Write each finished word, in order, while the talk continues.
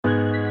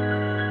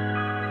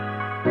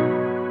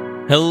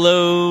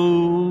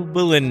Hello,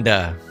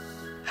 Belinda.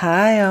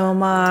 Hi,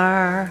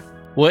 Omar.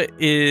 What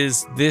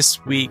is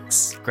this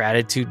week's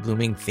Gratitude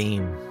Blooming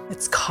theme?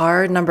 It's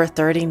card number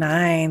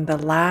 39, the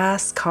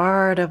last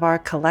card of our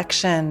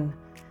collection.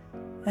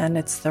 And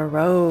it's the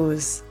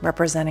rose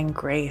representing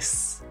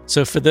grace.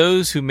 So for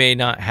those who may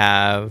not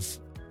have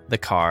the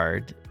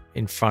card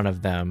in front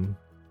of them,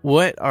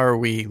 what are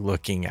we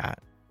looking at?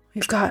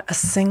 We've got a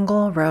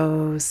single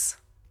rose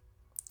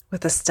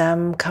with a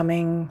stem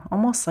coming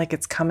almost like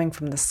it's coming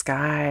from the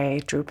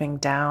sky, drooping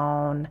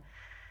down.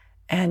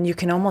 And you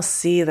can almost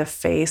see the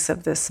face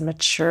of this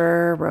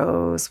mature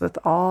rose with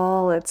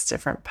all its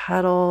different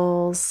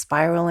petals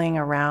spiraling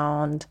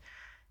around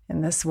in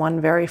this one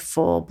very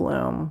full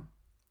bloom.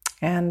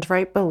 And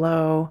right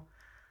below,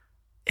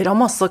 it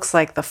almost looks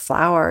like the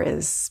flower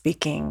is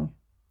speaking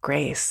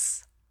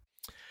grace.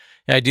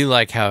 I do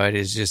like how it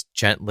is just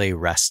gently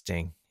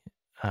resting.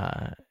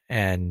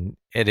 And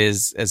it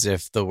is as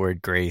if the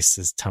word grace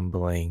is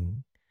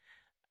tumbling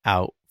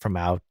out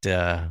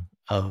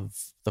of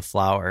the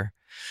flower.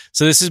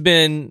 So this has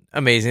been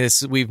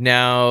amazing. We've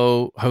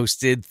now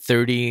hosted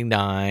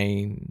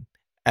 39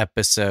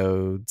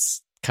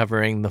 episodes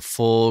covering the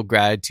full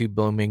Gratitude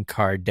Blooming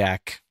card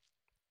deck.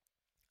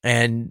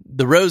 And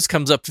the rose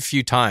comes up a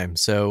few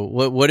times. So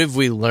what have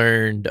we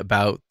learned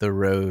about the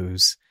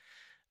rose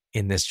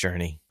in this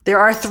journey? There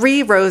are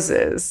 3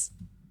 roses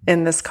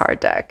in this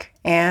card deck,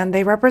 and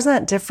they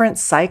represent different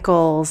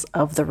cycles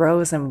of the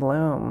rose in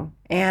bloom.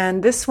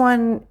 And this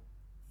one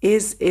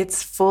is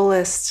its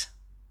fullest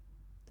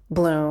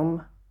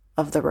bloom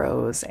of the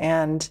rose.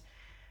 And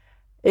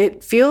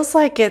it feels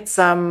like it's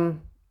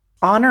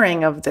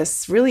honoring of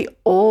this really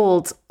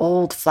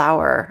old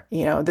flower.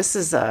 You know, this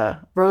is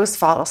rose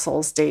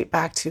fossils date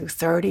back to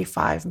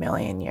 35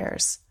 million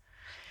years.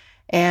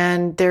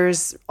 And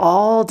there's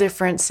all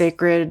different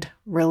sacred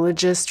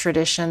religious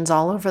traditions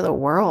all over the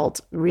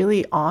world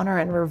really honor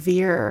and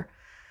revere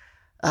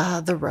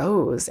the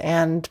rose.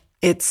 And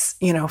it's,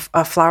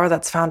 a flower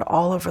that's found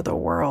all over the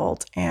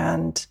world.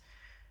 And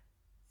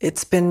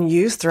it's been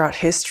used throughout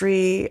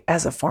history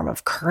as a form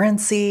of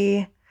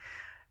currency,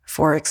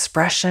 for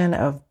expression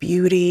of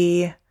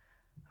beauty,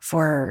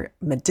 for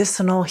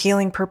medicinal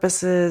healing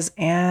purposes,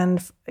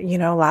 and,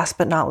 last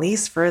but not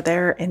least, for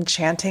their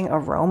enchanting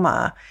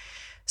aroma.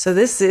 So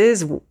this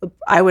is,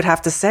 I would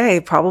have to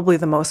say, probably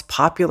the most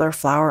popular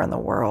flower in the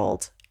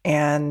world.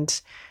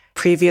 And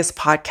previous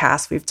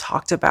podcasts, we've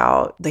talked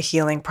about the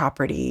healing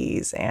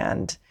properties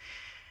and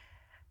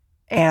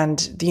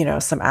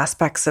some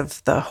aspects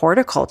of the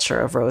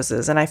horticulture of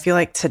roses. And I feel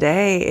like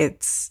today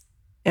it's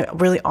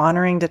really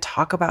honoring to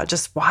talk about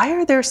just why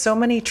are there so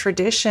many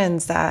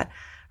traditions that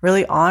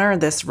really honor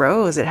this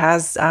rose? It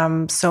has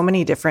so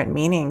many different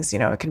meanings.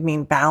 It could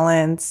mean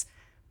balance,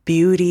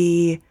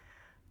 beauty,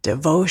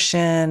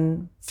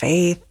 devotion,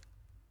 faith,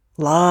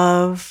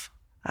 love,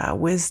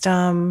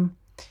 wisdom.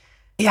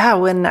 Yeah,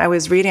 when I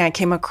was reading, I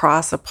came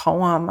across a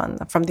poem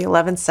from the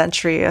 11th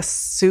century, a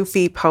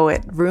Sufi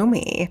poet,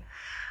 Rumi.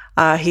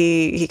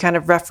 He kind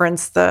of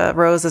referenced the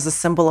rose as a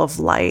symbol of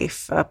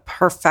life,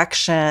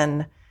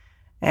 perfection,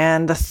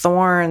 and the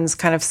thorns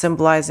kind of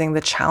symbolizing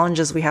the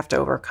challenges we have to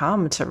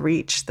overcome to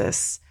reach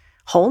this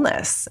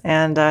wholeness.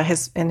 And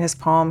in his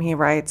poem, he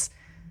writes,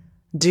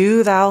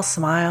 "Do thou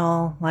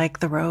smile like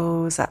the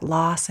rose at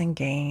loss and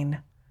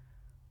gain,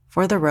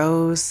 for the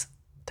rose,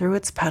 through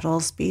its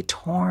petals be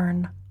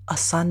torn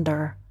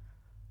asunder,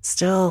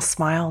 still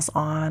smiles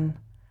on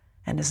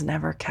and is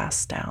never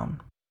cast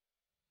down."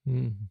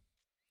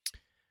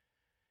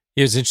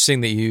 It's interesting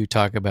that you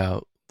talk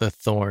about the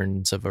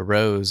thorns of a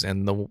rose,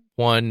 and the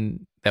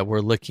one that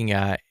we're looking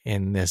at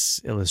in this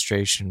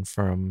illustration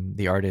from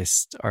the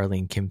artist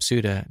Arlene Kim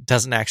Suda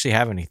doesn't actually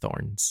have any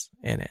thorns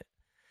in it.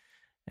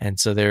 And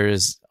so there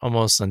is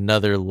almost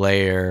another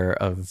layer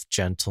of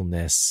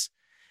gentleness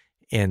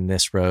in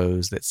this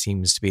rose that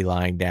seems to be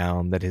lying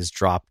down, that has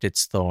dropped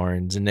its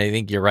thorns. And I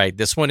think you're right.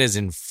 This one is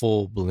in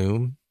full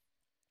bloom.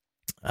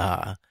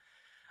 I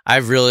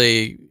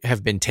really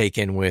have been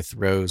taken with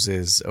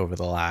roses over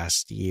the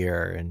last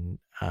year.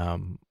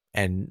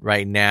 And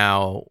right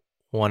now,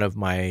 one of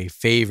my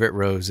favorite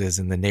roses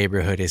in the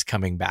neighborhood is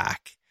coming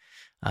back.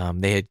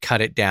 They had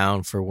cut it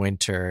down for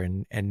winter,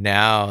 and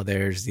now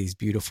there's these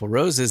beautiful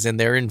roses, and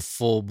they're in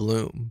full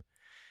bloom.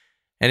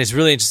 And it's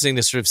really interesting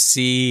to sort of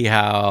see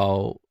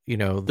how,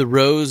 the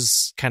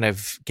rose kind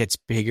of gets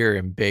bigger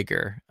and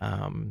bigger,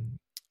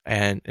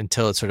 and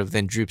until it sort of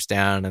then droops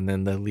down, and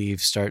then the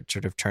leaves start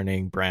sort of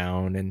turning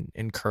brown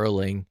and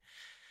curling.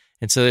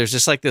 And so there's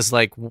just like this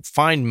like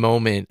fine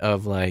moment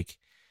of like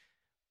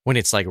when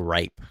it's like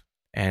ripe.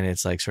 And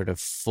it's like sort of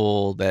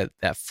full,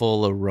 that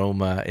full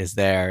aroma is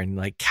there, and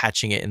like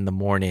catching it in the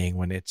morning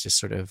when it's just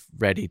sort of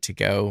ready to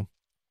go.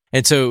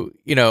 And so,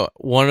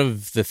 one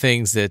of the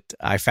things that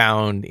I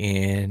found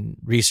in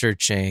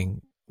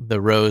researching the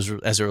rose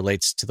as it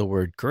relates to the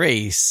word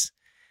grace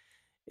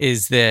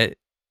is that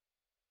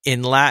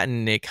in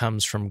Latin, it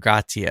comes from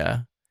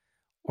gratia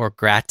or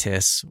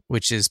gratis,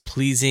 which is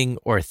pleasing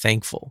or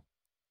thankful.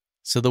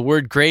 So the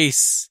word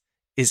grace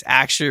is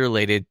actually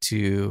related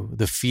to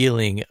the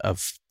feeling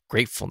of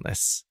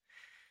gratefulness,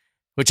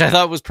 which I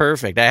thought was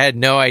perfect. I had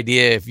no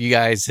idea if you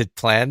guys had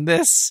planned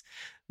this,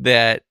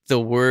 that the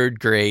word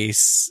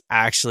grace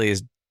actually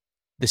is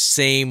the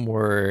same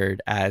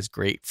word as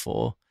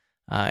grateful.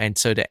 And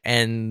so to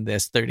end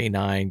this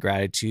 39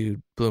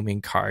 gratitude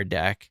blooming card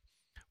deck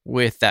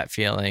with that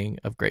feeling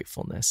of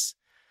gratefulness.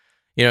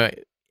 You know,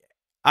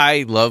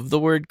 I love the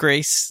word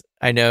grace.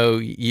 I know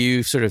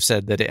you sort of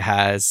said that it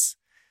has,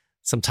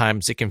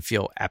 sometimes it can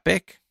feel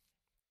epic,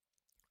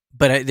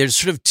 but there's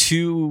sort of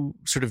two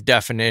sort of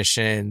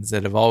definitions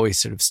that have always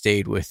sort of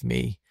stayed with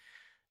me.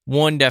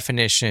 One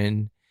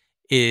definition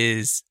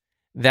is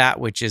that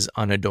which is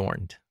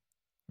unadorned,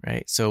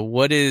 right? So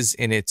what is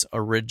in its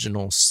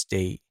original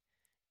state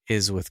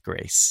is with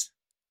grace.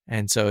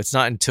 And so it's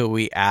not until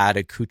we add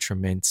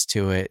accoutrements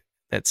to it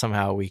that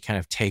somehow we kind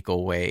of take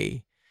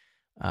away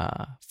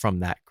from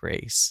that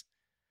grace.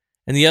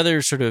 And the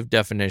other sort of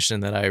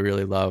definition that I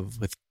really love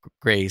with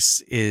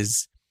grace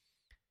is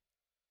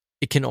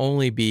it can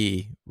only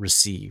be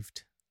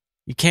received.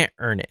 You can't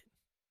earn it,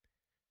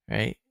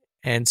 right?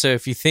 And so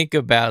if you think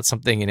about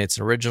something in its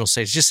original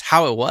state, it's just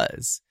how it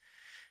was.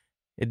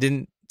 It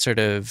didn't sort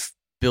of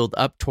build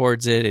up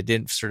towards it. It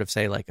didn't sort of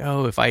say like,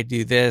 oh, if I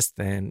do this,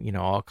 then, you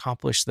know, I'll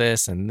accomplish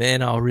this and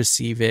then I'll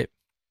receive it.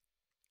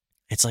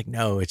 It's like,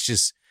 no, it's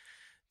just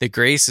the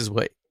grace is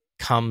what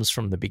comes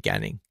from the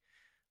beginning.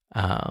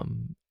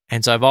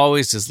 And so I've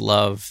always just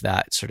loved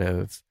that sort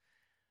of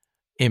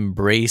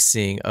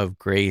embracing of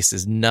grace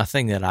is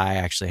nothing that I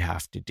actually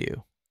have to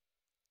do.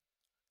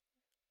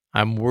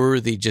 I'm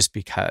worthy just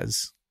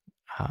because.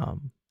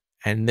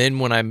 And then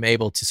when I'm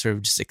able to sort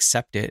of just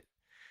accept it,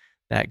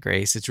 that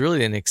grace, it's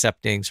really an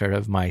accepting sort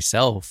of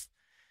myself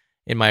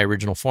in my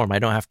original form. I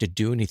don't have to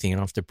do anything. I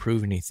don't have to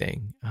prove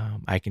anything.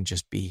 I can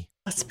just be.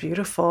 That's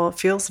beautiful. It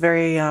feels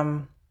very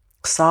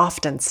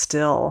soft and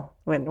still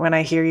when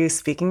I hear you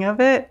speaking of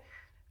it.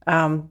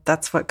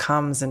 That's what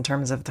comes in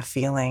terms of the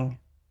feeling.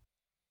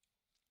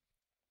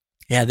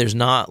 Yeah, there's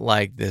not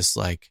like this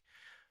like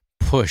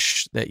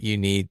push that you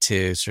need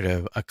to sort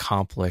of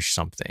accomplish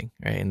something,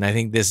 right? And I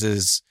think this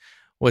is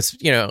what's,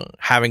 you know,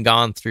 having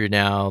gone through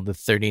now the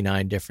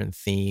 39 different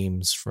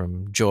themes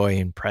from joy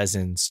and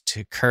presence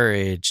to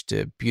courage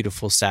to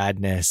beautiful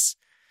sadness,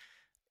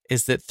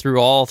 is that through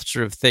all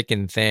sort of thick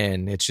and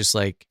thin, it's just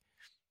like,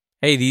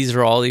 hey, these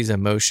are all these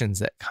emotions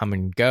that come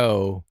and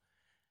go.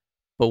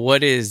 But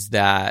what is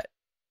that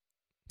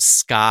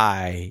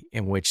sky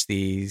in which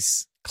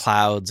these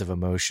clouds of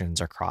emotions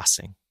are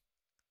crossing,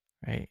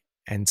 right?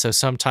 And so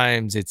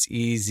sometimes it's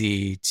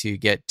easy to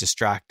get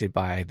distracted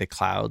by the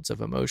clouds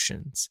of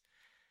emotions.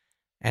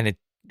 And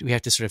we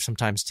have to sort of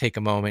sometimes take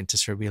a moment to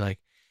sort of be like,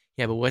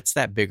 yeah, but what's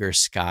that bigger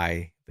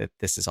sky that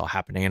this is all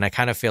happening? And I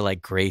kind of feel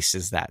like grace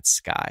is that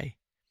sky.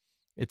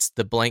 It's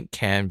the blank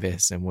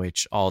canvas in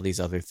which all these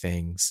other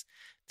things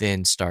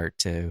then start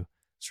to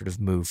sort of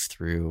move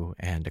through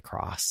and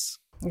across.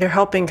 You're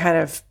helping kind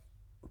of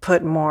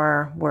put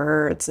more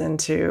words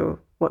into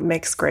what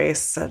makes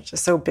grace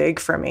so big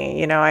for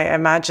me. You know, I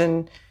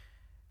imagine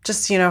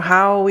just, you know,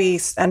 how we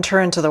enter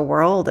into the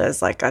world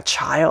as like a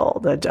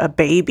child, a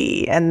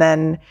baby, and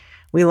then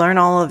we learn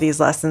all of these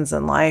lessons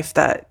in life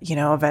that, you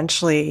know,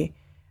 eventually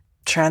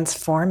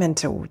transform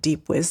into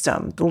deep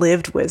wisdom,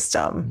 lived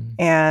wisdom.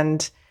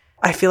 And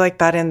I feel like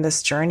that in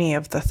this journey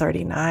of the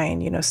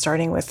 39, you know,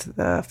 starting with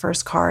the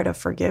first card of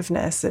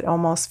forgiveness, it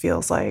almost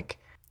feels like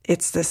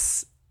it's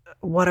this,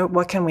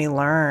 what can we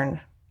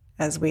learn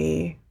as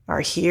we are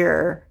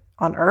here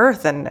on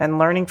earth and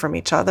learning from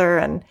each other.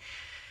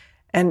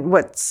 And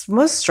what's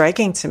most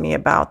striking to me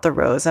about the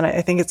rose, and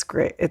I think it's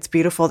great, it's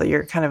beautiful that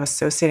you're kind of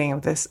associating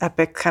with this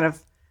epic kind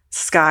of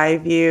sky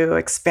view,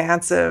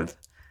 expansive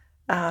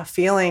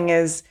feeling,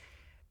 is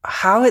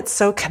how it's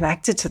so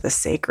connected to the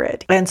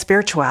sacred and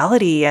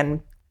spirituality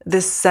and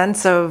this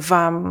sense of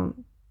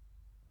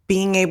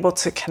being able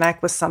to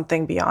connect with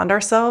something beyond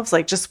ourselves,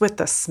 like just with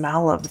the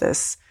smell of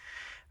this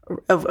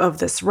of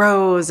this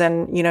rose.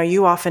 And, you know,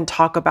 you often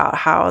talk about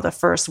how the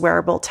first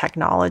wearable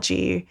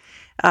technology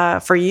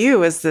for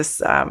you is this,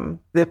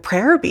 the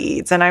prayer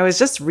beads. And I was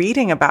just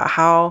reading about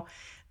how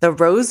the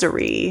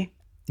rosary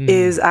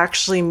is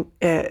actually,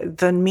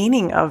 the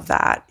meaning of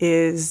that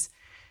is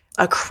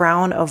a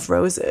crown of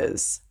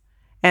roses.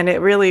 And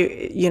it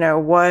really, you know,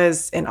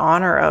 was in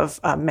honor of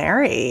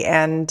Mary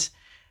and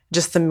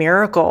just the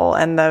miracle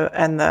and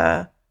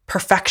the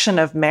perfection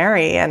of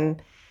Mary,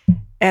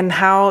 and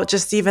how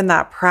just even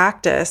that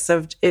practice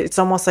of, it's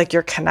almost like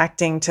you're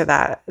connecting to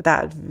that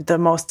the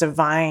most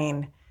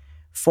divine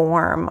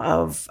form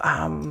of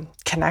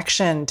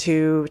connection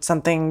to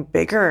something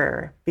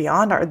bigger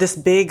beyond this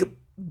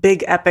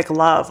big epic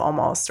love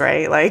almost,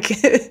 right? Like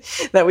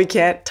that we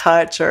can't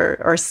touch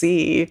or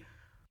see.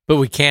 But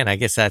we can. I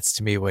guess that's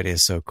to me what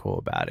is so cool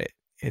about it,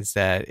 is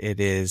that it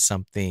is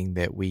something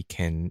that we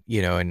can,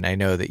 you know, and I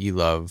know that you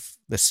love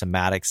the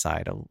somatic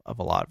side of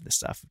a lot of this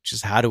stuff, which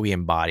is how do we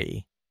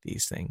embody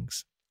these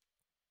things.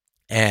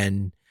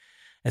 And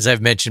as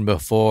I've mentioned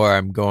before,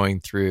 I'm going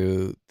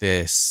through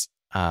this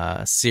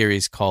a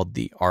series called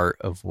The Art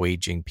of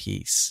Waging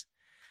Peace.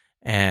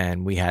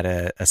 And we had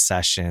a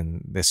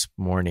session this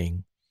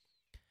morning.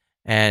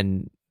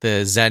 And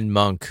the Zen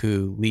monk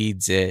who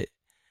leads it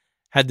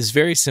had this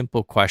very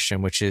simple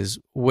question, which is,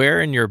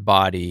 where in your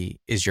body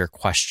is your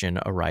question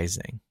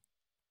arising?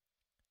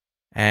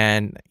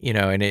 And,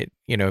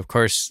 of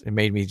course, it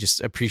made me just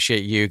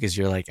appreciate you because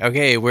you're like,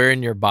 okay, where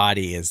in your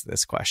body is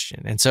this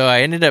question? And so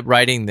I ended up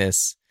writing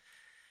this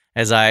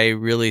as I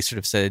really sort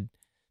of said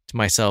to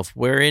myself,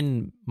 where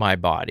in my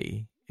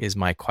body is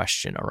my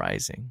question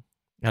arising?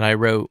 And I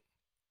wrote,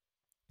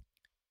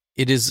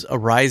 it is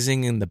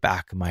arising in the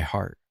back of my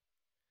heart.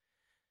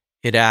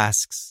 It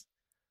asks,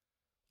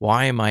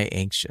 why am I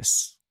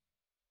anxious?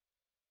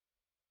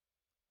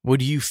 What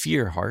do you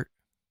fear, heart?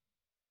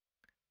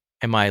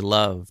 Am I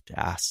loved?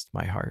 Asked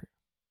my heart.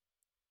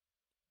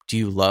 Do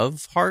you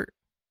love, heart?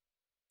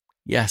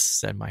 Yes,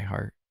 said my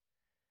heart.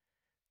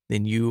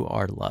 Then you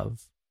are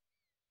love.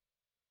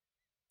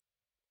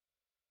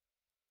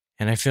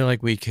 And I feel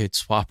like we could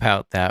swap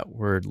out that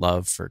word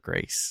love for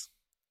grace,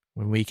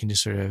 when we can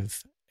just sort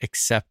of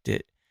accept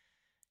it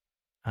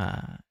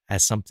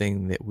as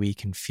something that we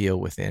can feel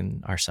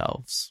within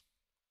ourselves.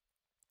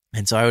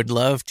 And so I would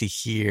love to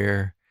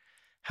hear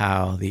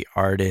how the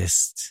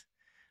artist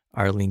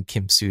Arlene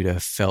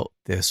Kimsuda felt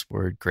this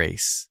word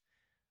grace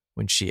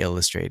when she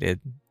illustrated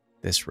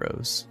this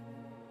rose.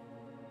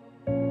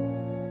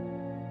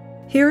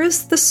 Here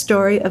is the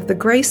story of the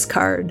Grace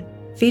card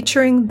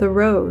featuring the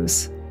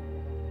rose.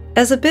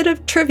 As a bit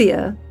of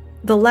trivia,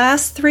 the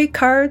last 3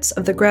 cards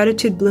of the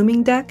Gratitude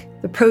Blooming deck,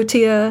 the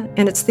Protea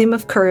and its theme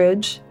of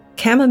courage,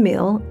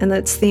 Chamomile and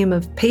its theme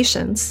of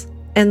patience,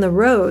 and the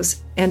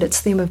Rose and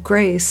its theme of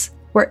grace,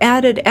 were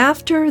added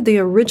after the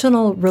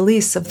original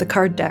release of the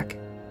card deck.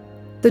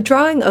 The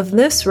drawing of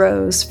this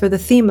rose for the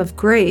theme of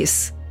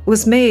grace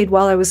was made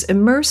while I was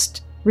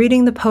immersed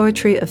reading the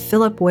poetry of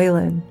Philip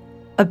Whalen,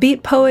 a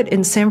beat poet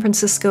in San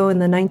Francisco in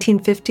the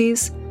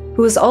 1950s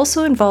who was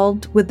also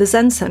involved with the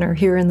Zen Center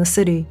here in the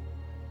city.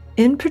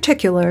 In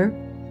particular,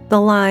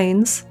 the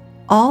lines,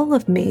 "All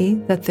of me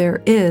that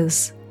there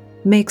is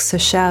makes a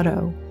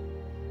shadow,"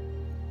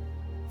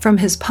 from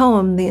his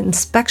poem The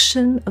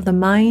Inspection of the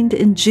Mind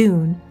in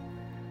June,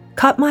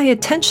 caught my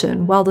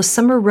attention while the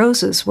summer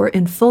roses were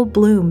in full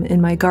bloom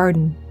in my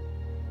garden.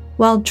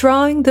 While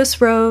drawing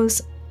this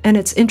rose and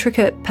its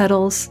intricate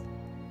petals,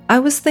 I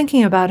was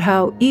thinking about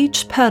how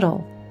each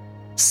petal,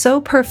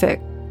 so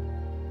perfect,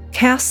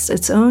 casts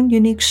its own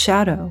unique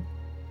shadow,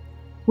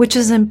 which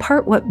is in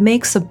part what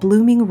makes a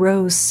blooming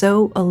rose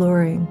so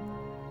alluring.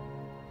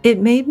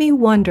 It made me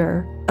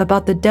wonder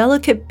about the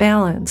delicate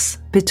balance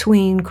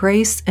between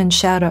grace and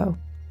shadow.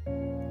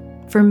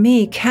 For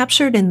me,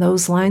 captured in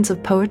those lines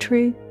of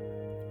poetry,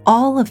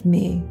 all of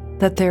me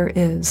that there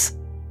is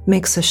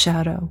makes a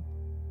shadow.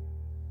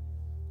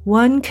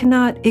 One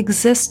cannot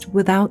exist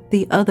without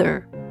the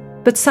other,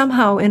 but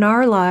somehow in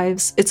our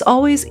lives, it's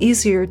always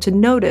easier to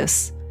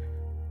notice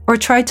or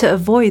try to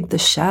avoid the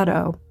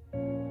shadow.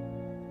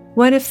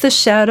 What if the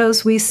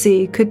shadows we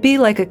see could be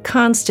like a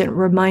constant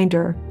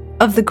reminder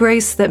of the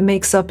grace that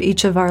makes up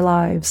each of our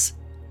lives?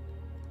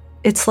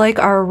 It's like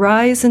our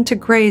rise into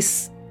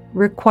grace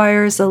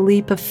requires a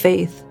leap of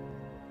faith,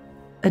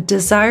 a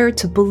desire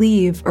to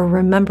believe or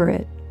remember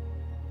it,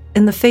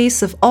 in the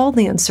face of all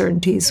the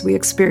uncertainties we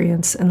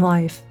experience in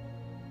life.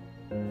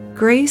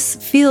 Grace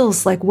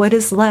feels like what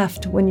is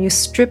left when you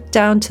strip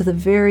down to the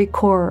very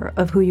core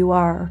of who you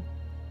are.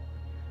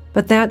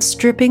 But that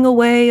stripping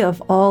away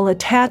of all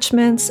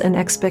attachments and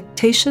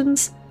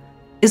expectations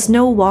is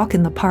no walk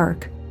in the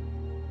park.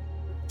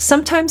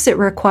 Sometimes it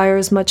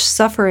requires much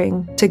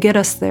suffering to get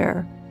us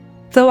there,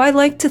 though I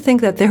like to think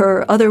that there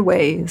are other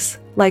ways,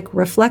 like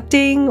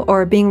reflecting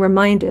or being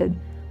reminded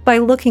by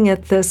looking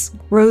at this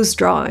rose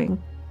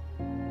drawing,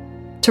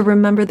 to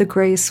remember the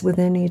grace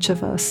within each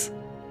of us.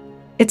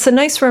 It's a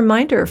nice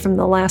reminder from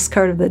the last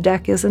card of the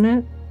deck, isn't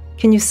it?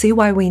 Can you see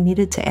why we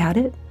needed to add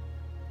it?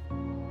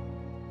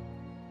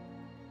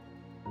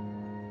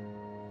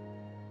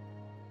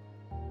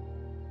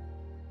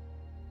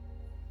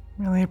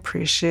 Really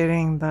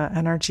appreciating the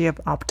energy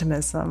of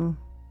optimism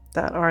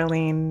that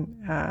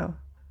Arlene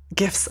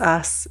gifts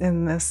us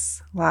in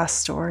this last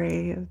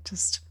story.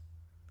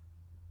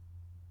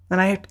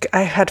 And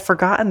I had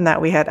forgotten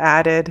that we had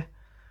added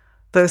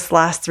those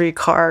last 3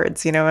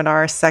 cards, in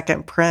our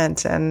second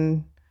print.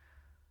 And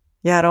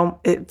yeah,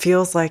 it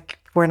feels like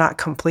we're not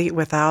complete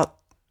without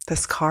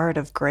this card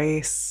of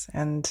grace.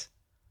 And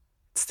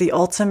it's the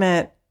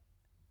ultimate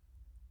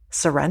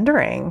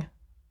surrendering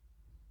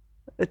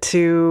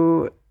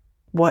to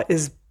what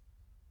is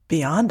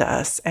beyond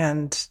us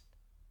and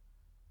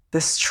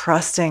this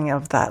trusting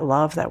of that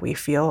love that we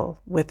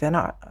feel within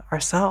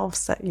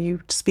ourselves that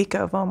you speak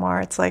of,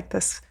 Omar. It's like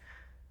this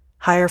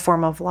higher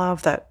form of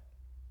love that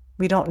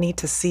we don't need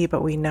to see,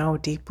 but we know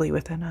deeply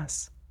within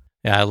us.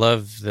 Yeah, I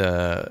love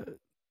the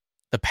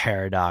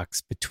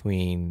paradox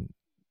between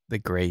the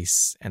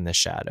grace and the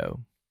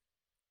shadow.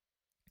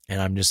 And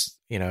I'm just,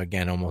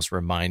 again, almost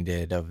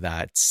reminded of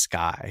that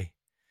sky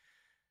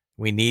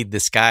we need the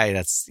sky.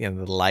 That's, the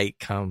light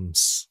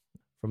comes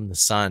from the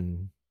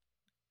sun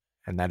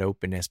and that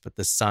openness, but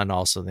the sun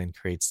also then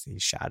creates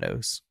these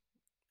shadows,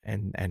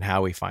 and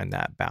how we find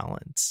that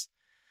balance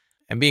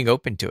and being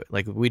open to it.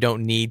 Like, we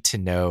don't need to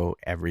know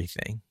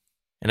everything.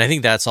 And I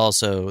think that's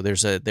also,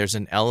 there's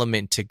an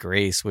element to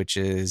grace, which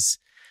is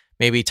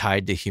maybe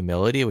tied to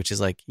humility, which is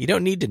like, you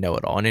don't need to know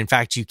it all. And in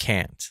fact, you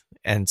can't.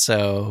 And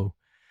so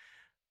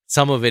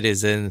some of it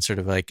is in sort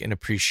of like an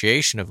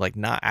appreciation of like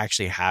not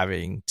actually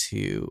having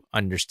to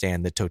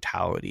understand the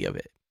totality of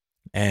it.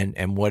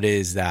 And what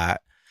is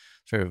that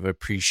sort of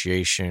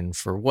appreciation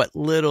for what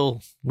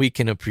little we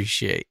can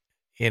appreciate,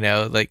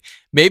 like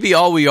maybe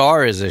all we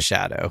are is a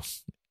shadow.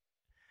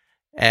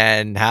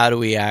 And how do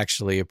we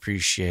actually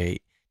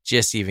appreciate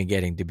just even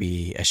getting to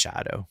be a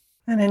shadow?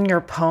 And in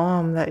your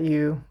poem that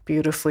you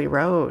beautifully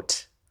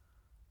wrote,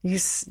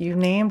 you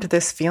named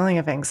this feeling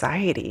of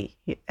anxiety.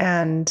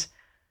 And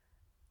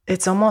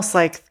it's almost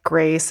like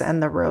grace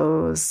and the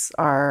rose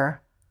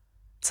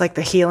it's like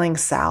the healing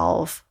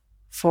salve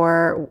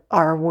for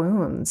our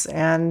wounds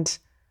and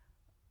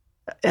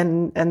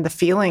the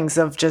feelings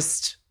of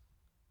just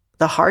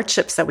the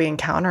hardships that we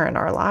encounter in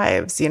our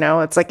lives.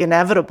 It's like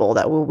inevitable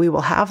that we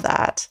will have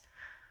that.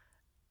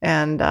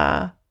 And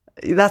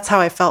that's how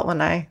I felt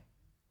when I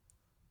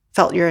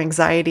felt your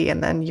anxiety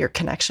and then your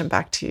connection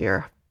back to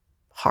your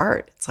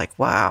heart. It's like,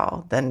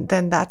 wow, then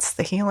that's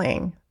the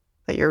healing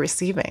that you're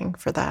receiving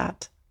for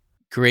that.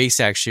 Grace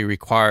actually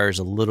requires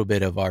a little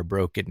bit of our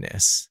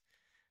brokenness,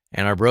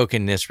 and our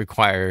brokenness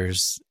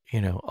requires,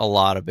 a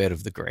lot of bit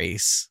of the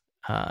grace.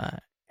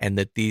 And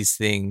that these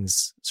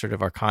things sort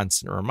of are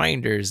constant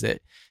reminders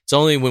that it's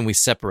only when we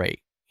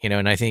separate,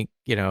 and I think,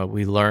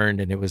 we learned,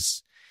 and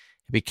it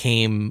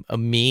became a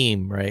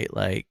meme, right?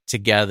 Like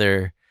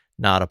together,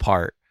 not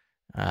apart,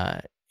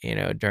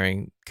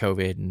 during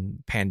COVID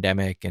and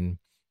pandemic,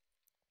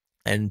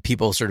 and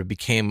people sort of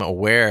became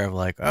aware of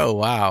like, oh,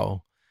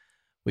 wow,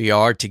 we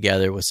are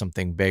together with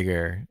something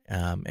bigger.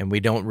 And we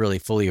don't really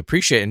fully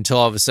appreciate it until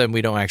all of a sudden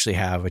we don't actually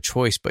have a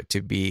choice but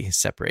to be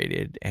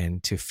separated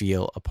and to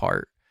feel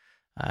apart.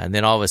 And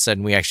then all of a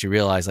sudden we actually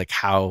realize like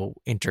how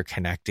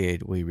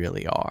interconnected we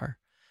really are.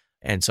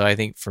 And so I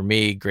think for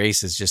me,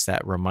 grace is just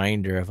that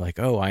reminder of like,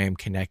 oh, I am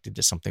connected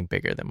to something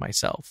bigger than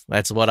myself.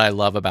 That's what I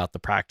love about the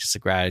practice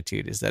of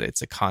gratitude, is that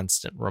it's a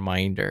constant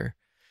reminder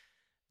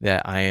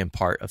that I am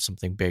part of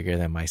something bigger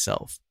than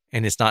myself.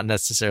 And it's not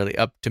necessarily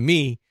up to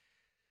me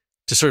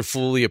to sort of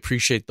fully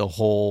appreciate the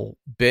whole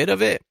bit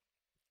of it,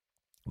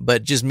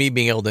 but just me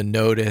being able to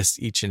notice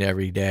each and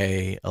every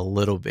day a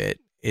little bit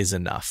is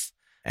enough.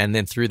 And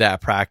then through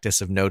that practice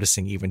of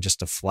noticing even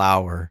just a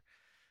flower,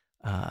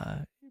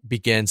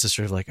 begins to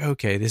sort of like,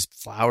 okay, this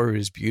flower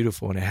is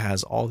beautiful and it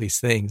has all these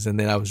things. And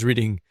then I was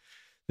reading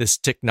this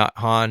Thich Nhat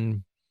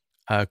Hanh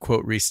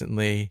quote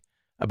recently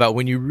about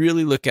when you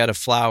really look at a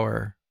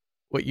flower,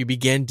 what you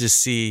begin to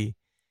see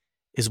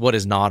is what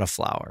is not a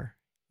flower.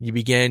 You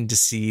begin to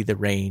see the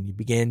rain, you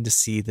begin to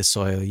see the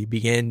soil, you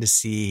begin to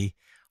see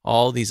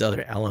all these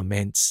other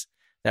elements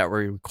that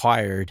were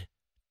required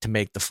to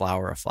make the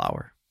flower a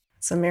flower.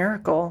 It's a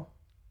miracle,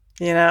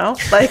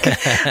 like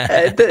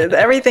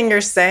everything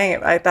you're saying,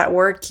 that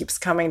word keeps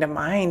coming to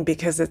mind,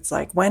 because it's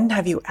like, when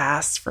have you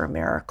asked for a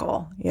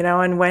miracle,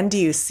 and when do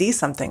you see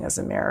something as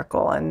a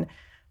miracle? And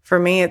for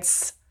me,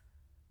 it's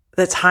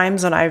the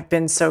times when I've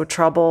been so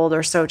troubled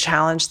or so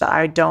challenged that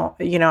I don't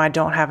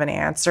have an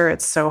answer.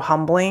 It's so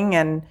humbling.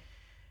 And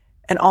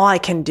all I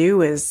can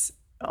do is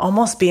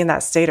almost be in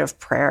that state of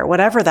prayer,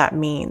 whatever that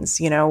means,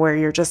 where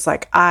you're just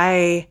like,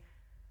 I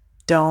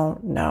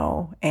don't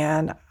know,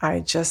 and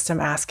I just am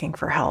asking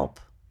for help.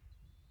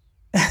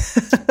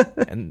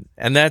 and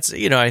that's,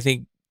 I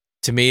think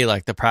to me,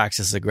 like the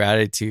practice of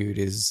gratitude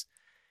it's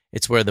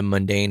where the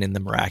mundane and the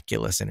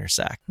miraculous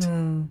intersect,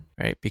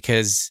 right?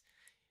 Because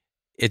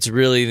it's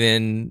really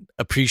then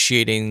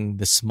appreciating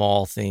the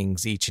small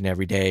things each and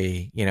every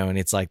day, and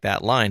it's like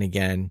that line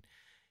again,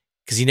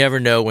 because you never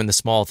know when the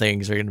small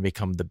things are going to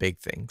become the big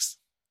things,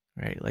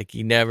 right? Like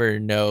you never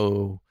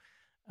know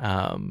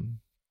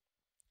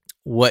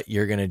what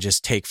you're going to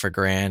just take for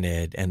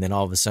granted. And then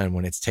all of a sudden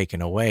when it's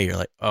taken away, you're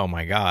like, oh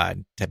my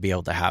God, to be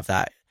able to have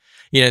that.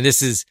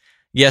 This is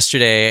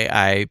yesterday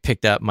I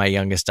picked up my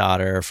youngest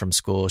daughter from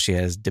school. She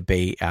has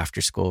debate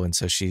after school. And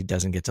so she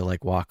doesn't get to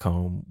like walk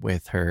home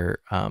with her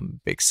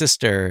big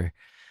sister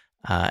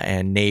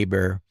and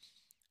neighbor.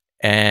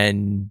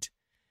 And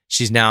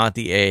she's now at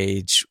the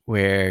age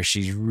where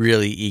she's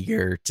really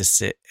eager to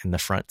sit in the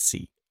front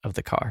seat of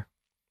the car.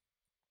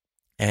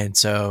 And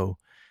so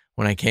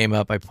when I came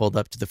up, I pulled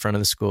up to the front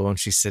of the school and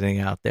she's sitting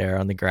out there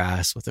on the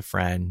grass with a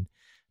friend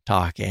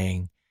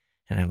talking.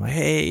 And I'm like,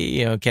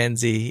 hey,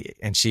 Kenzie.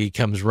 And she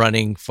comes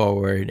running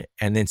forward.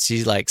 And then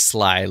she like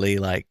slyly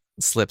like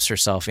slips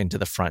herself into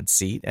the front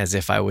seat as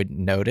if I wouldn't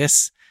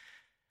notice.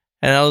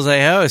 And I was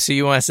like, oh, so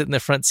you want to sit in the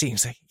front seat?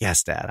 He's like,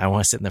 yes, Dad, I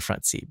want to sit in the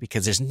front seat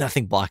because there's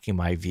nothing blocking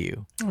my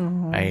view.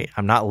 Right?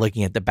 I'm not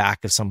looking at the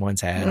back of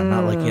someone's head. I'm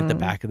not looking at the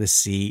back of the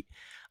seat.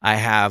 I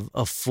have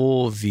a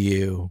full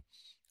view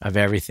of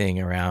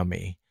everything around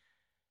me.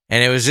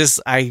 And it was just,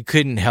 I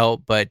couldn't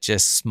help but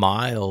just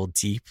smile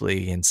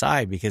deeply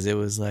inside, because it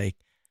was like,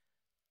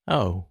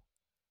 oh,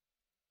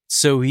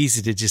 so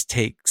easy to just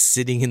take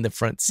sitting in the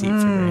front seat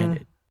for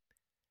granted.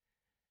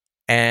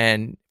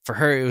 And for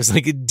her, it was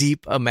like a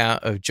deep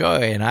amount of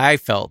joy. And I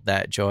felt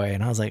that joy.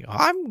 And I was like, oh,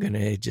 I'm going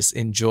to just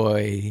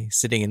enjoy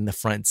sitting in the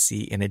front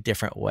seat in a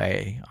different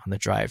way on the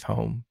drive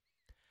home.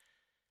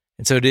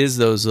 And so it is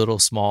those little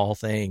small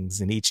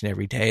things in each and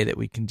every day that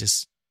we can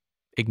just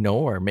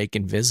ignore, make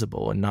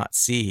invisible, and not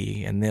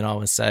see. And then all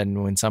of a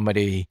sudden, when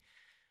somebody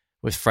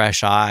with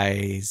fresh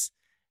eyes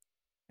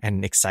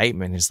and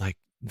excitement is like,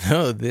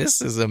 no,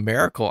 this is a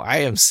miracle. I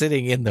am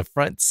sitting in the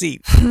front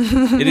seat.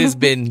 It has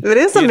been. It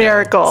is a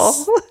miracle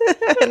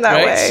in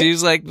that way.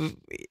 She's like,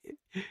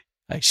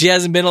 she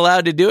hasn't been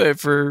allowed to do it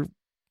for,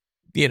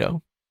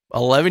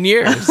 11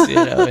 years,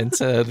 and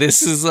so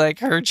this is like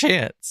her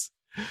chance.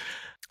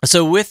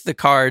 So with the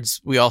cards,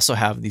 we also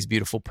have these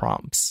beautiful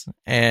prompts.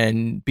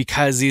 And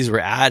because these were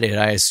added,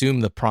 I assume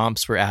the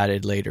prompts were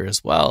added later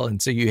as well.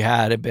 And so you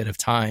had a bit of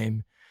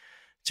time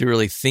to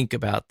really think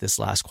about this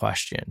last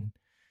question.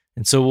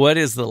 And so what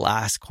is the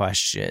last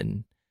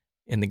question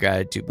in the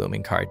Gratitude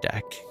Blooming card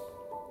deck?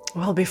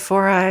 Well,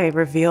 before I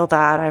reveal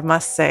that, I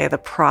must say the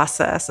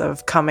process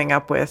of coming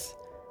up with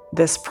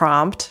this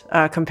prompt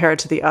compared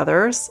to the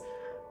others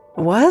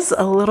was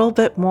a little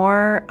bit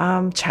more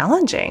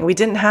challenging. We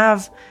didn't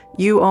have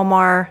you,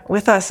 Omar,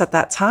 with us at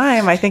that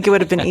time. I think it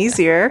would have been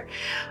easier.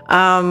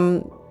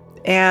 And,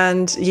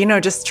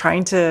 just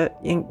trying to,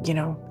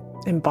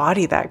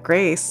 embody that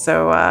grace.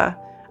 So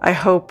I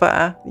hope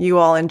you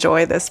all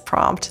enjoy this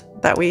prompt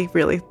that we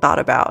really thought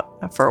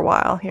about for a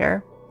while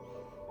here.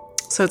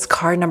 So it's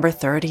card number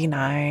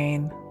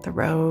 39, the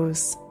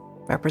rose,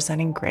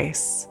 representing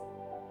grace.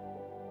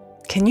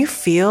 Can you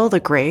feel the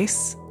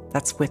grace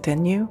that's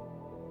within you?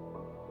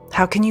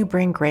 How can you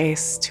bring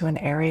grace to an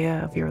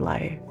area of your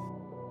life?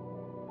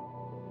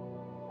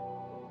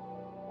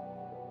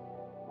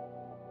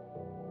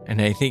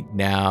 And I think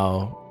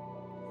now,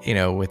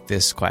 with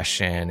this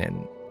question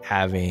and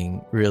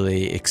having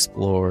really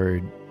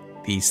explored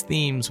these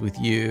themes with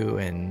you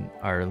and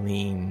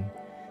Arlene,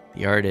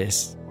 the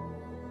artist,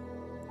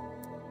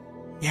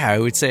 I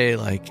would say,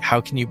 like, how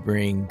can you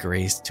bring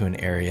grace to an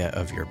area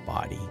of your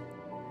body?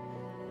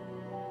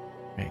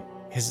 Right?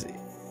 Because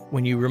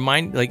when you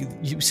remind, like,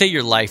 you say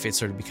your life, it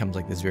sort of becomes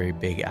like this very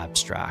big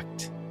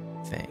abstract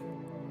thing.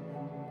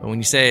 But when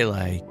you say,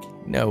 like,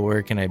 no,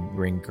 where can I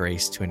bring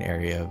grace to an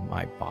area of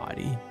my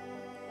body?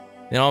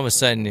 Then all of a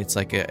sudden it's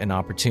like an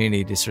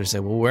opportunity to sort of say,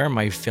 well, where am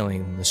I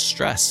feeling the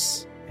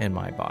stress in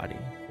my body?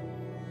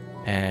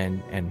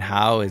 And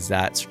how is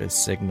that sort of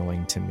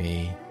signaling to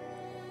me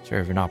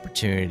sort of an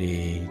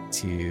opportunity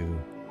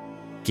to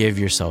give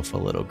yourself a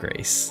little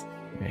grace,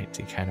 right?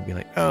 To kind of be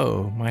like,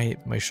 oh,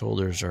 my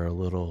shoulders are a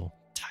little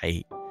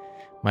tight.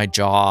 My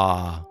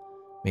jaw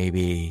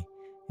maybe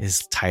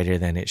is tighter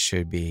than it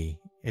should be.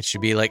 It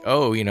should be like,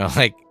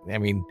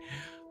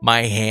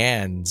 my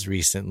hands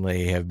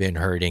recently have been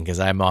hurting because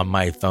I'm on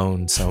my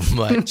phone so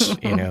much.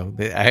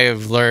 I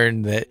have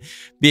learned that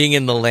being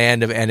in the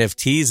land of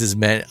NFTs has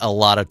meant a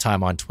lot of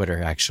time on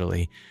Twitter,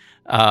 actually.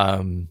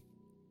 And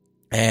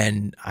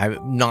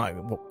I'm not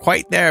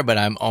quite there, but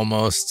I'm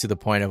almost to the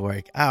point of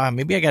like,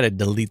 maybe I got to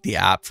delete the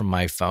app from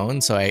my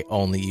phone so I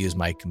only use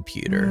my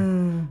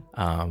computer.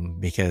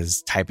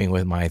 Because typing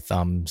with my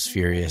thumbs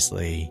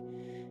furiously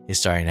is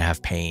starting to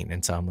have pain.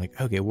 And so I'm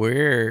like, okay,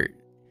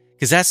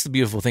 because that's the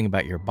beautiful thing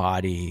about your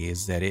body,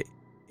 is that it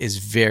is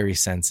very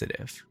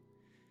sensitive.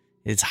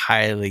 It's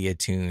highly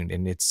attuned,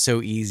 and it's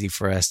so easy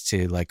for us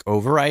to like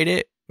override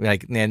it.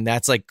 Like, and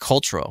that's like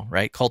cultural,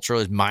 right?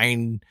 Cultural is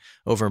mind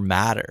over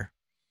matter.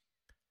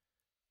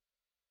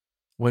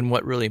 When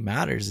what really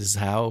matters is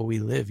how we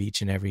live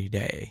each and every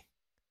day.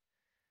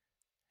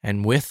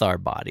 And with our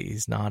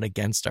bodies, not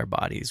against our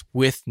bodies,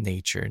 with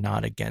nature,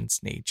 not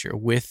against nature,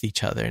 with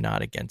each other,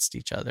 not against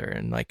each other.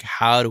 And like,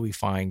 how do we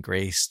find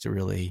grace to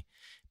really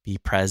be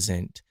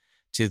present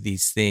to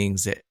these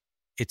things that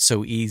it's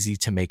so easy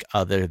to make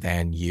other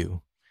than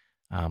you,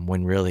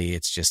 when really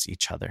it's just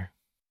each other.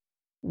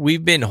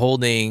 We've been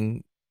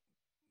holding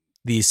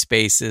these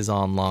spaces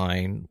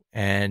online,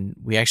 and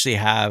we actually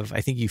have,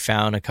 I think you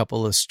found a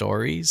couple of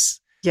stories.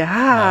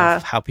 Yeah.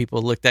 Of how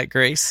people looked at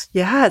grace.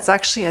 Yeah, it's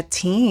actually a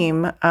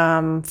team,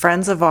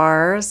 friends of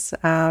ours,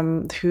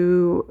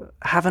 who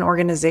have an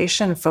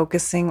organization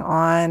focusing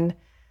on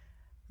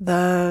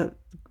the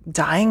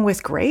dying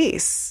with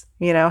grace.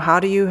 How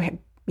do you,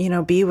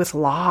 be with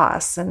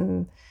loss?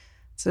 And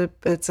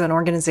it's an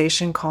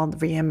organization called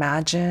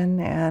Reimagine.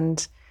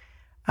 And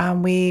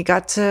we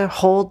got to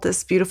hold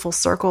this beautiful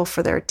circle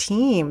for their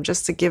team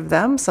just to give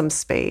them some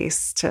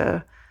space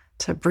to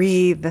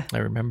breathe. I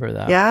remember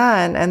that.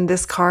 Yeah. And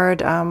this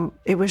card,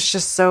 it was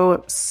just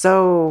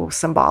so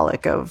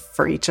symbolic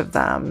for each of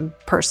them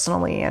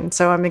personally. And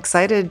so I'm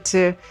excited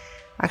to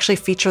actually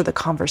feature the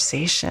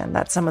conversation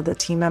that some of the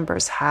team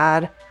members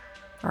had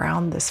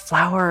around this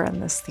flower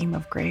and this theme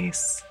of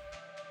grace.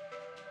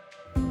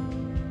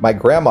 My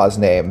grandma's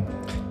name,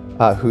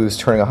 who's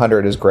turning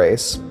 100, is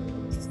Grace.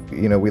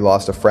 we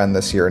lost a friend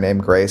this year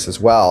named Grace as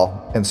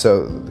well. And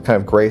so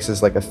kind of Grace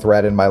is like a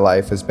thread in my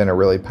life, has been a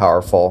really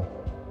powerful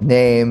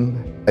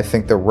name. I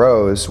think the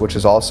rose, which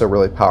is also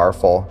really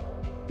powerful.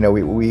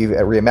 We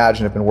at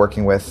Reimagine have been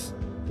working with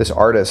this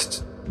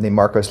artist named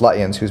Marcos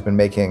Lutyens, who's been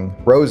making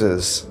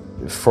roses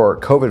for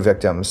COVID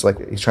victims.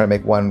 Like, he's trying to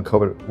make one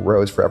COVID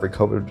rose for every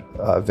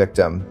COVID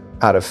victim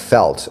out of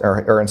felt,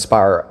 or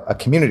inspire a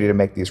community to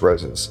make these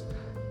roses.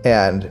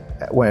 And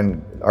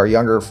when our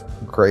younger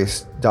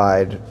Grace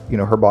died,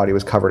 her body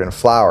was covered in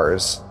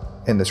flowers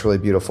in this really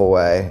beautiful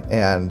way.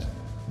 And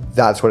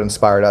that's what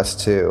inspired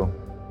that's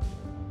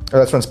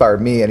what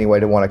inspired me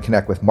anyway, to want to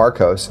connect with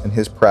Marcos and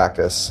his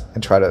practice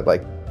and try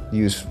to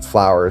use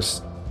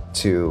flowers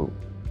to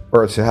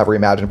have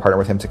Reimagine partner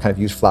with him to kind of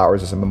use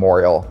flowers as a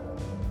memorial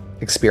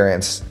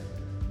experience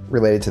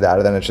related to that.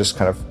 And then it's just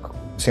kind of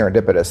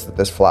serendipitous that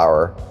this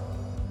flower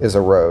is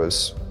a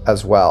rose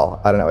as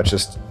well. I don't know. It's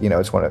just,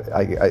 it's one of,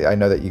 I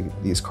know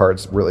that these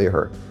cards really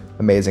are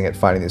amazing at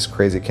finding these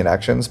crazy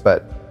connections,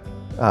 but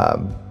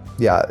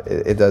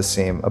it does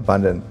seem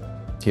abundant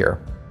here.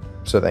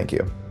 So thank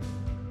you.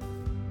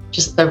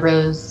 Just the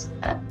rose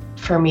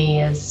for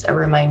me is a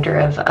reminder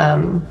of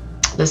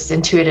this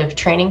intuitive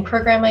training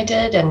program I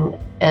did,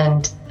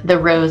 and the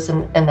rose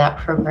in that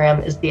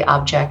program is the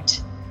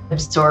object,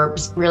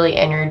 absorbs really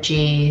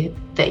energy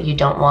that you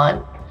don't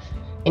want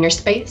in your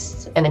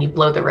space, and then you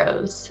blow the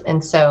rose.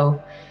 And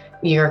so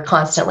you're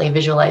constantly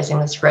visualizing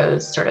this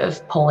rose sort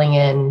of pulling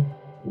in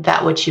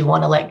that which you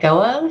want to let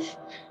go of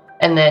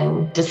and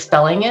then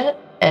dispelling it.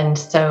 And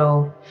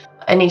so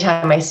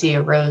anytime I see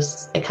a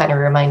rose, it kind of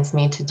reminds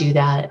me to do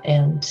that.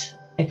 And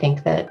I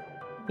think that,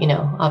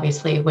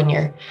 obviously when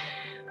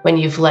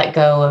you've let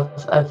go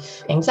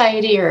of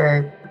anxiety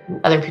or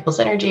other people's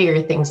energy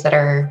or things that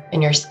are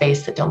in your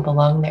space that don't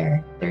belong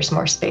there, there's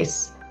more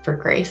space for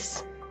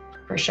grace,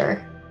 for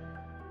sure.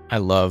 I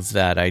love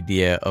that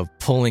idea of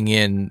pulling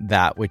in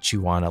that which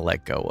you want to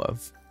let go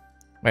of.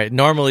 Right?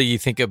 Normally you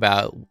think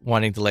about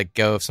wanting to let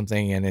go of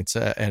something and it's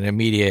an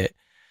immediate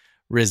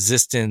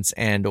resistance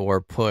and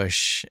or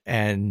push,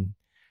 and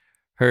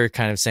her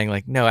kind of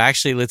saying no,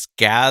 actually let's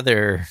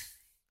gather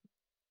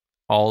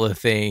all the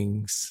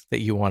things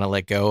that you want to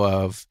let go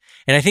of.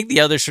 And I think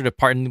the other sort of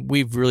part, and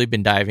we've really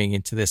been diving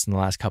into this in the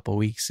last couple of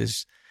weeks,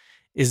 is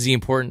the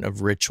importance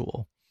of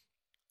ritual.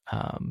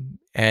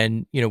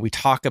 And we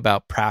talk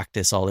about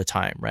practice all the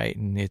time, right?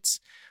 And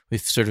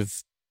we've sort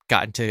of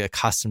gotten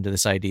accustomed to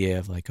this idea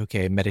of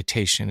okay,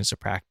 meditation is a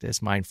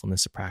practice,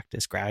 mindfulness is a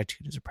practice,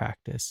 gratitude is a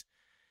practice.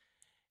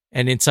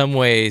 And in some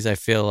ways, I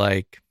feel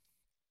like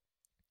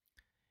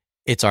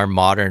it's our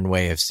modern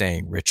way of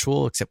saying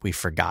ritual, except we've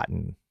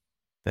forgotten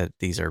that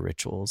these are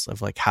rituals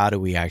of how do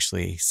we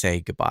actually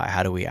say goodbye?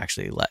 How do we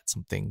actually let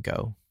something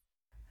go?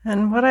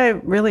 And what I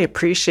really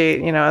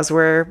appreciate, as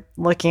we're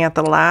looking at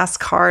the last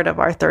card of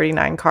our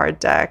 39 card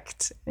deck,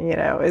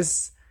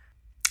 is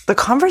the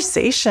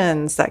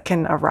conversations that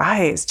can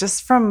arise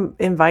just from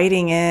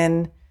inviting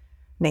in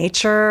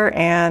nature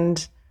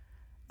and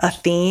a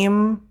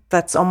theme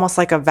that's almost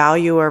like a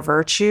value or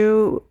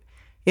virtue.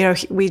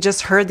 We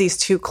just heard these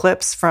two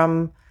clips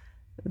from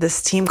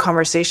this team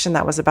conversation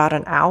that was about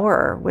an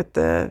hour with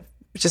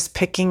just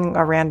picking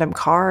a random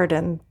card,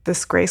 and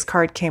this grace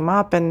card came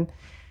up. And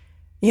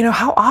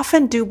how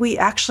often do we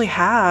actually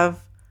have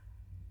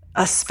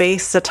a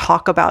space to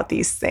talk about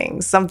these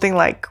things? Something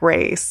like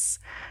grace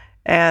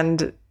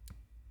and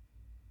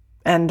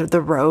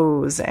the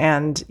rose,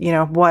 and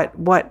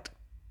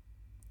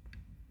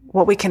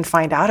what we can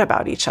find out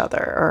about each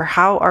other, or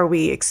how are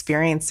we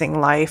experiencing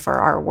life or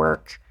our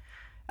work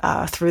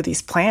through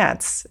these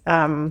plants.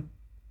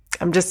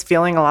 I'm just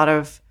feeling a lot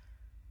of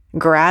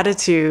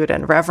gratitude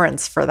and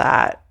reverence for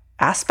that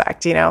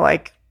aspect.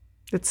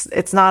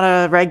 It's not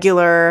a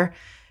regular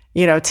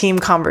team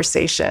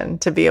conversation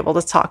to be able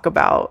to talk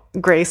about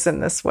grace in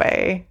this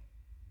way.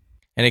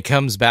 And it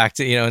comes back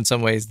to, in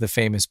some ways, the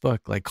famous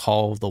book,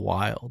 Call of the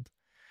Wild,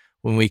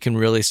 when we can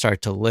really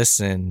start to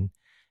listen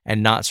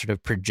and not sort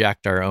of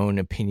project our own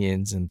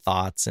opinions and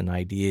thoughts and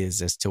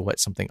ideas as to what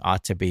something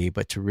ought to be,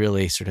 but to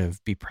really sort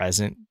of be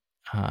present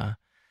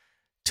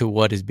to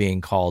what is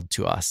being called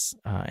to us.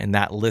 And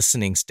that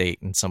listening state,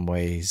 in some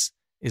ways,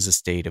 is a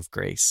state of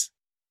grace.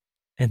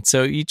 And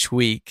so each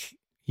week,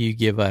 you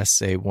give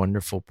us a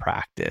wonderful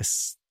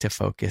practice to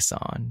focus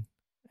on.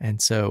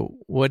 And so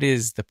what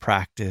is the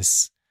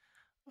practice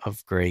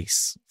of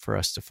grace for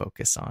us to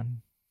focus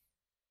on?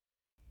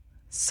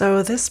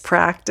 So this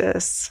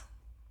practice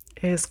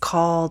is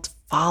called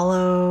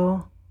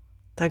Follow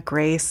the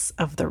Grace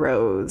of the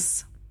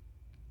Rose.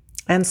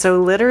 And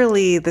so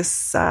literally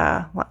this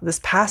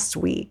past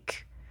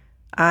week,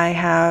 I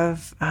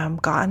have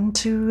gotten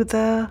to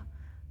the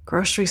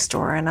grocery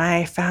store and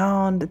I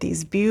found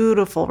these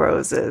beautiful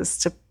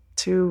roses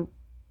to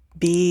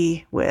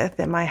be with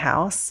in my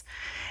house.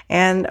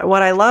 And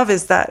what I love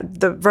is that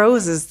the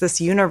rose is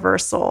this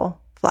universal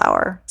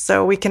flower.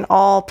 So we can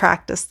all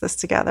practice this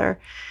together.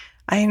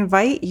 I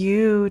invite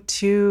you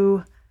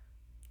to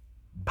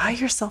buy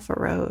yourself a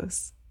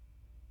rose.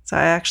 So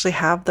I actually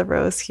have the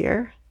rose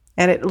here.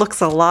 And it looks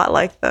a lot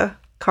like the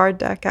card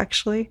deck,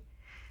 actually.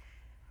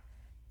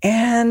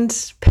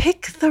 And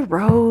pick the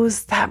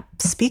rose that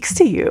speaks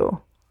to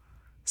you.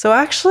 So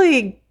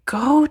actually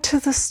go to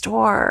the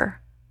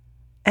store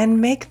and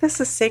make this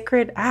a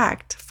sacred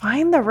act.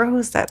 Find the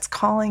rose that's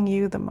calling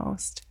you the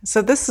most.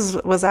 So this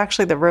was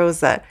actually the rose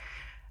that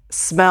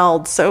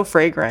smelled so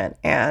fragrant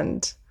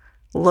and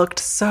looked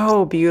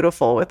so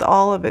beautiful with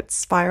all of its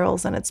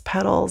spirals and its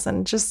petals.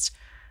 And just,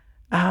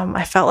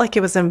 I felt like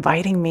it was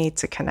inviting me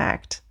to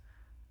connect.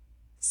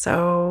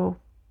 So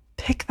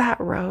pick that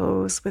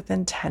rose with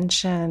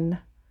intention.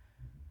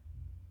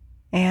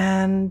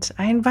 And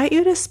I invite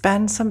you to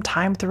spend some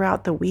time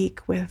throughout the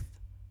week with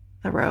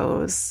the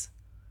rose.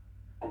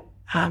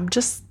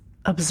 Just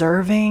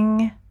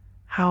observing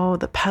how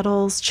the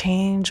petals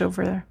change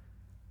over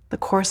the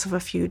course of a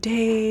few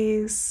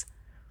days,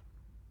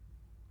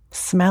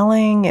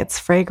 smelling its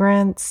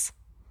fragrance,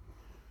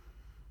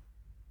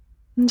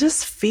 and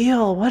just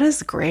feel, what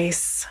is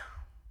grace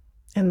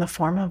in the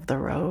form of the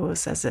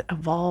rose as it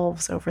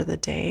evolves over the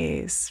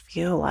days,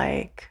 feel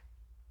like,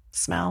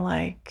 smell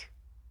like,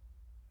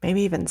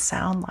 maybe even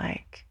sound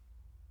like.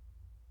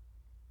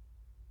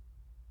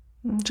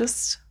 And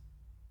just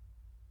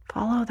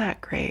follow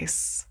that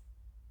grace.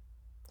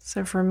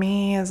 So for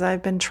me, as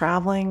I've been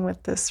traveling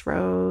with this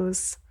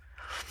rose,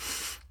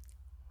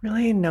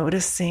 really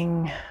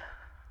noticing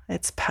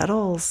its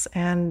petals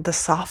and the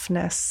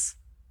softness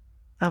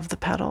of the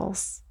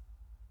petals.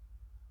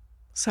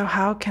 So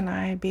how can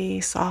I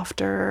be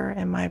softer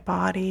in my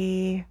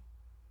body?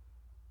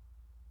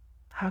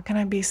 How can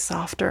I be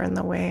softer in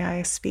the way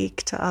I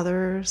speak to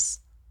others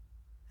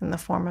in the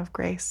form of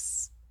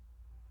grace?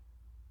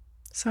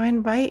 So I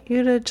invite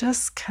you to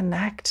just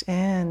connect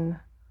in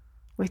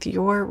with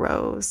your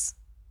rose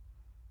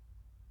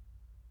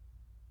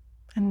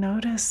and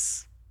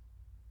notice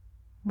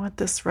what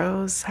this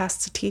rose has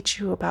to teach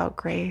you about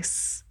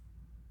grace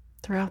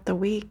throughout the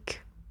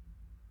week.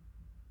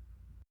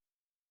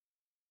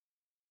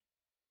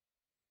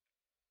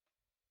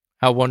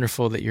 How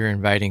wonderful that you're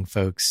inviting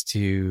folks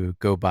to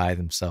go buy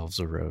themselves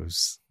a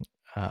rose.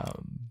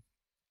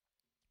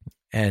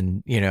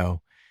 And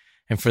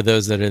for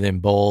those that are then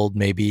bold,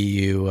 maybe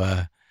you,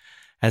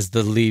 as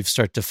the leaves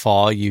start to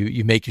fall,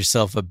 you make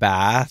yourself a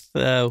bath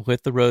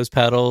with the rose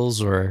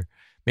petals, or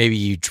maybe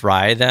you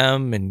dry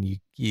them and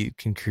you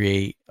can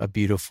create a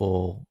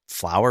beautiful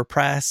flower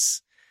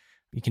press.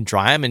 You can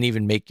dry them and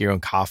even make your own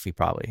coffee,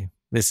 probably.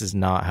 This is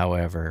not,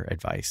 however,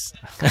 advice.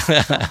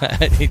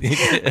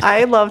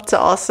 I love to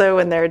also,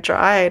 when they're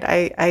dried,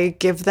 I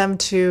give them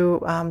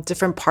to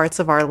different parts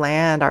of our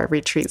land, our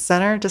retreat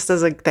center, just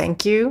as a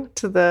thank you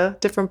to the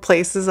different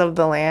places of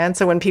the land.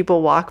 So when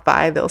people walk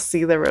by, they'll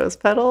see the rose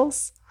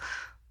petals.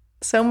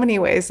 So many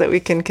ways that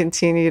we can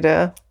continue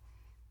to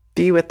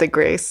be with the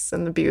grace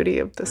and the beauty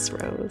of this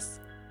rose.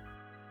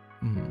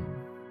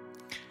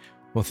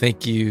 Well,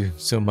 thank you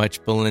so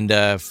much,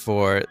 Belinda,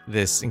 for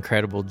this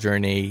incredible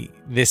journey.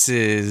 This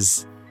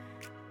is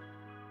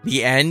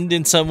the end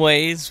in some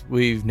ways.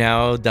 We've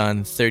now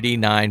done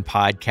 39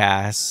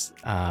 podcasts,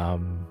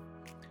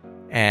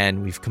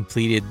 and we've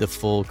completed the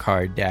full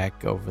card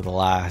deck over the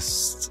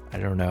last, I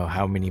don't know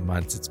how many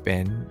months it's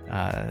been.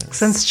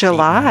 Since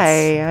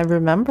July, I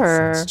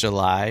remember. Since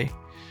July,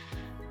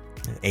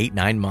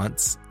 8-9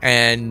 months.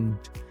 And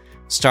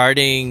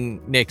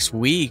starting next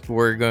week,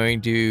 we're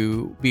going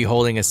to be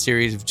holding a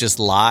series of just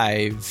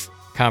live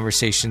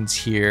conversations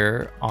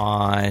here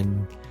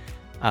on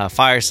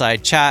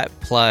Fireside Chat,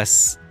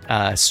 plus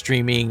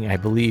streaming, I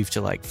believe,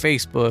 to like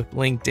Facebook,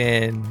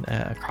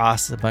 LinkedIn,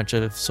 across a bunch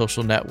of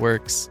social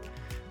networks.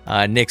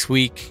 Next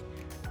week,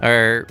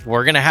 we're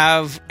going to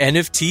have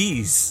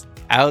NFTs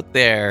out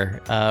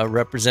there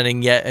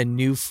representing yet a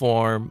new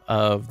form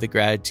of the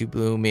Gratitude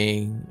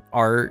Blooming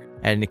art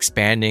and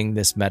expanding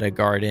this meta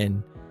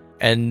garden.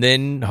 And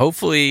then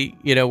hopefully,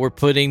 we're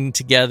putting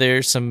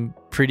together some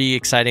pretty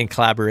exciting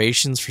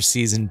collaborations for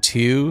season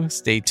 2.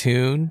 Stay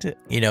tuned.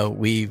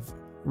 We've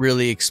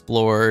really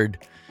explored,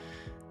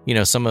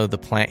 some of the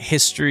plant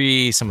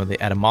history, some of the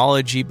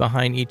etymology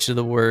behind each of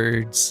the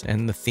words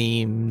and the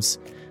themes.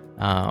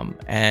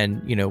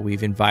 And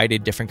we've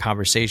invited different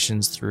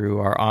conversations through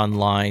our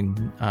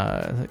online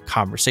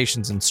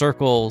conversations and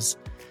circles.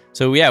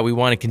 So yeah, we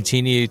want to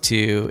continue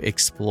to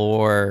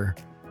explore.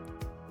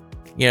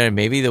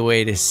 Maybe the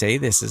way to say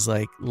this is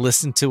like,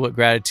 listen to what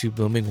Gratitude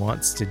Blooming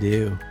wants to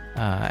do,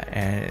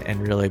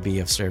 and really be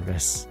of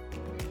service.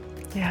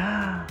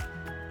 Yeah,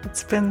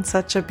 it's been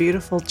such a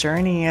beautiful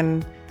journey.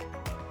 And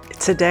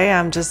today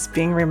I'm just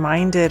being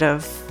reminded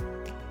of,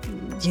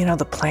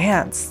 the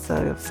plants,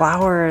 the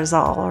flowers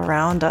all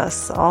around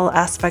us, all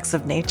aspects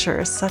of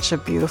nature is such a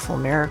beautiful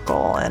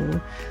miracle.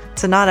 And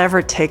to not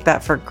ever take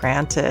that for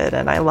granted.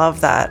 And I love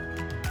that,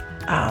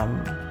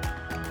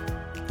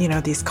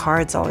 these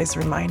cards always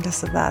remind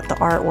us of that. The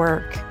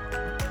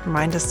artwork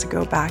remind us to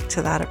go back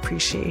to that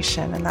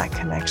appreciation and that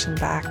connection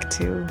back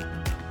to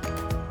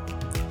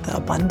the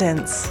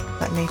abundance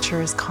that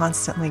nature is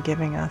constantly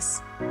giving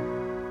us.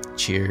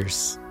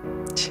 Cheers.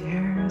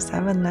 Cheers.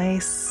 Have a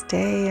nice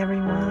day,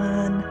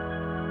 everyone.